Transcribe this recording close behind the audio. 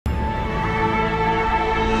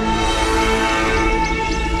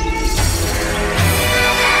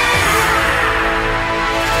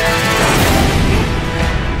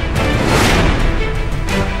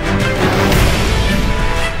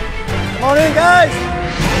guys.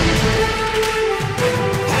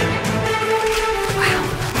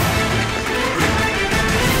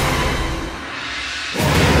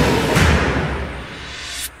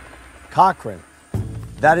 Cochrane,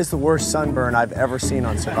 that is the worst sunburn I've ever seen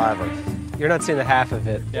on Survivor. You're not seeing the half of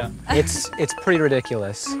it. Yeah. It's pretty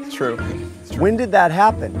ridiculous. It's true. When did that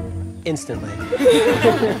happen? Instantly.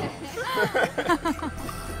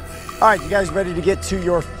 All right, you guys ready to get to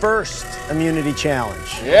your first immunity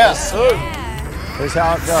challenge? Yes. Here's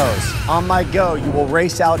how it goes. On my go, you will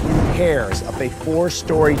race out in pairs up a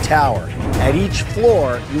 4-story tower. At each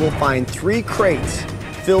floor, you will find 3 crates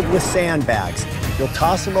filled with sandbags. You'll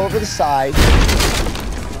toss them over the side,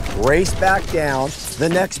 race back down, the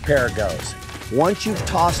next pair goes. Once you've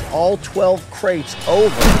tossed all 12 crates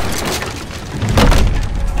over,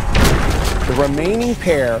 the remaining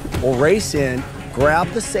pair will race in, grab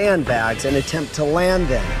the sandbags, and attempt to land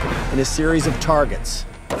them in a series of targets.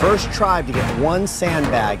 First tribe to get 1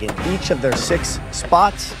 sandbag in each of their 6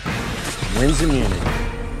 spots wins immunity.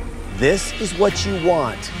 This is what you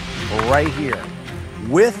want right here.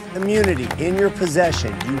 With immunity in your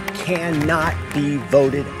possession, you cannot be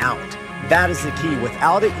voted out. That is the key.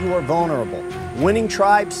 Without it, you are vulnerable. Winning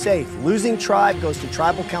tribe, safe. Losing tribe goes to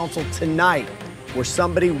tribal council tonight, where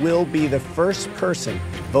somebody will be the first person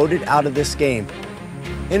voted out of this game.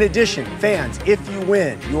 In addition, fans, if you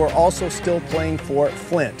win, you are also still playing for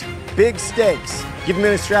Flint. Big stakes. Give a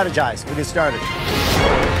minute to strategize. We'll get started.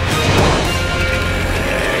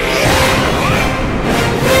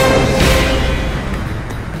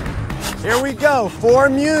 Here we go, for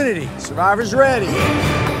immunity. Survivors ready.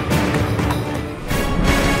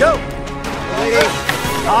 Go.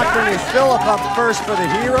 Cochrane and Phillip up first for the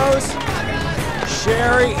heroes.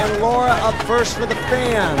 Sherry and Laura up first for the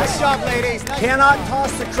fans. Nice job, ladies. Nice Cannot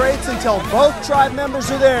toss the crates until both tribe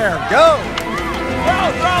members are there. Go.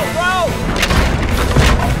 Throw, throw, throw.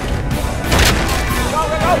 Go,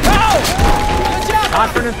 go, go, go. Good job.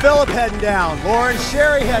 Cochrane and Phillip heading down. Laura and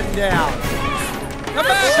Sherry heading down. Come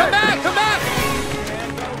back, come back, come back.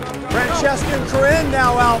 Francesca and Corinne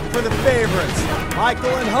now out for the favorites.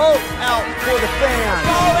 Michael and Hope out for the fans.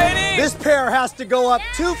 Go, ladies. This pair has to go up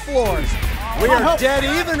 2 floors. We are dead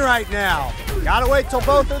even right now. Gotta wait till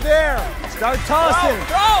both are there. Start tossing.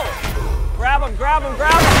 Throw, throw. Grab him, grab him,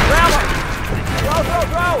 grab him, grab him. Throw, throw,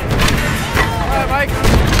 throw. All right, Mike.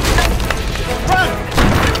 Run.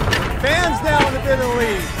 Fans now in a bit of the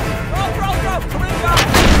lead. Throw, throw, throw. Come in, go.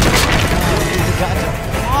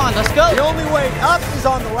 Come on, let's go. The only way up is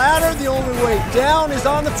on the ladder. The only way down is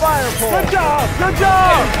on the fire pole. Good job, good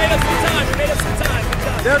job. You made us some time, you made us some time. Good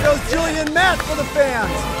job. There goes Julie and Matt for the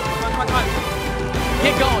fans. Come on.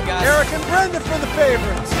 Get going, guys. Eric and Brenda for the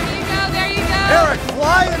favorites. There you go, there you go. Eric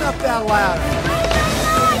flying up that ladder.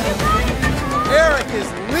 Eric is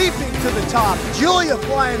leaping to the top. Julia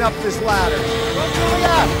flying up this ladder. Go,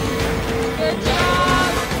 Julia. Good job.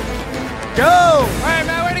 Go. All right,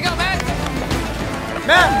 Matt, way to go, Matt.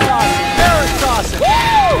 Matt tossing. Eric tossing.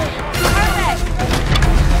 Woo! Perfect.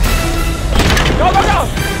 Go, go, go.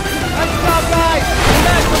 Nice job, guys. Come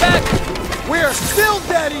back, come back. We are still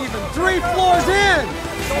dead even. 3 floors in.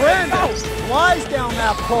 Brenda flies down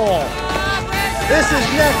that pole. This is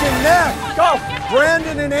neck and neck. Go.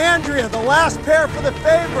 Brandon and Andrea, the last pair for the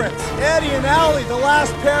favorites. Eddie and Allie, the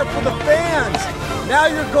last pair for the fans. Now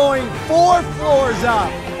you're going 4 floors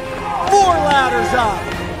up, 4 ladders up,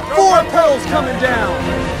 4 poles coming down.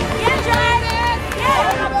 Yes, yes.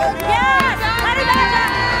 Let it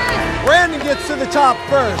go. Brandon gets to the top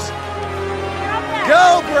first.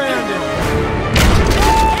 Go, Brandon.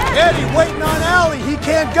 Eddie waiting on Allie. He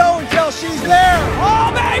can't go until she's there.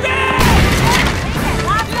 Oh, baby!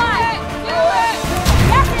 Last one. Do it.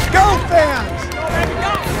 Go, fans. Go, baby,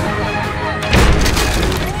 go.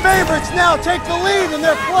 Favorites now take the lead and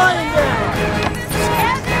they're flying down.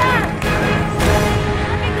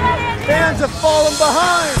 Fans have fallen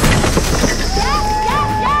behind.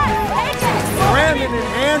 Brandon and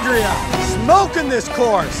Andrea smoking this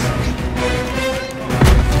course.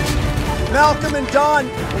 Malcolm and Don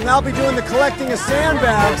will now be doing the collecting of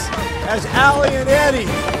sandbags as Allie and Eddie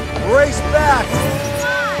race back.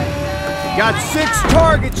 Got 6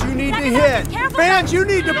 targets you need to hit. Fans, you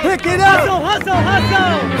need to pick it up. Hustle,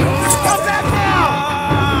 hustle. Go back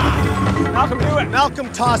now. Malcolm, do it. Malcolm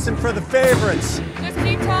tossing for the favorites. Just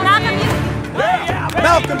keep tossing. Yeah, baby.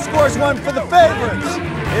 Malcolm scores 1 for the favorites.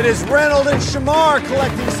 It is Reynolds and Shamar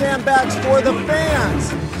collecting sandbags for the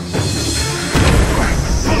fans.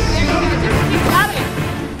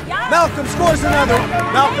 Malcolm scores another.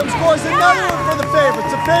 Malcolm scores another one for the favorites.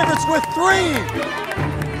 The favorites with 3.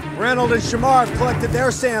 Reynolds and Shamar have collected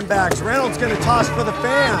their sandbags. Reynolds going to toss for the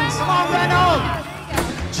fans. Come on,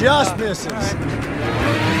 Reynolds! Just misses.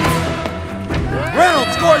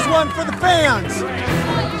 Reynolds scores one for the fans.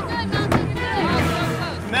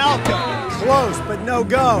 Malcolm, close but no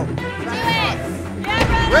go.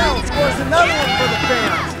 Reynolds scores another one for the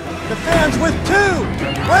fans. The fans with two.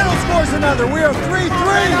 Reynolds scores another. We are 3-3.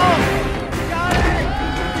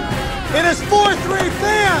 It is 4-3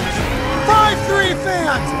 fans. 5-3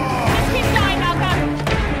 fans. Just keep going, Malcolm.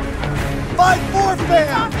 5-4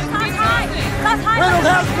 fans. Cross high. Cross high. Reynolds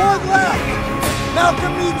has one left.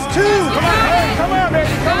 Malcolm needs two. Come on,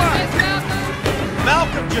 baby, come on.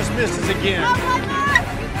 Malcolm just misses again. One more.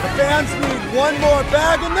 The fans need one more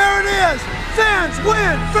bag, and there it is. Fans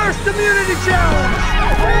win first immunity challenge.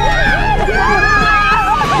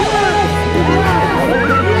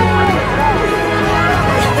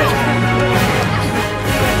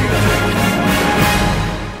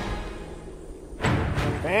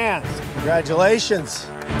 Fans, congratulations.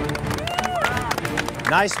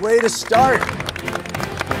 Nice way to start.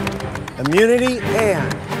 Immunity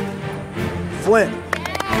and Flint.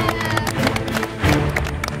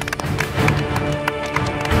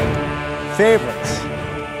 Favorites.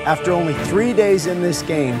 After only 3 days in this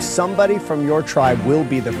game, somebody from your tribe will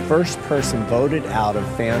be the first person voted out of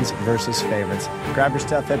Fans versus Favorites. Grab your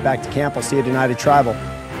stuff, head back to camp. I'll see you tonight at Tribal.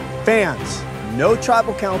 Fans, no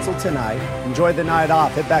Tribal Council tonight. Enjoy the night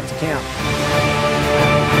off. Head back to camp.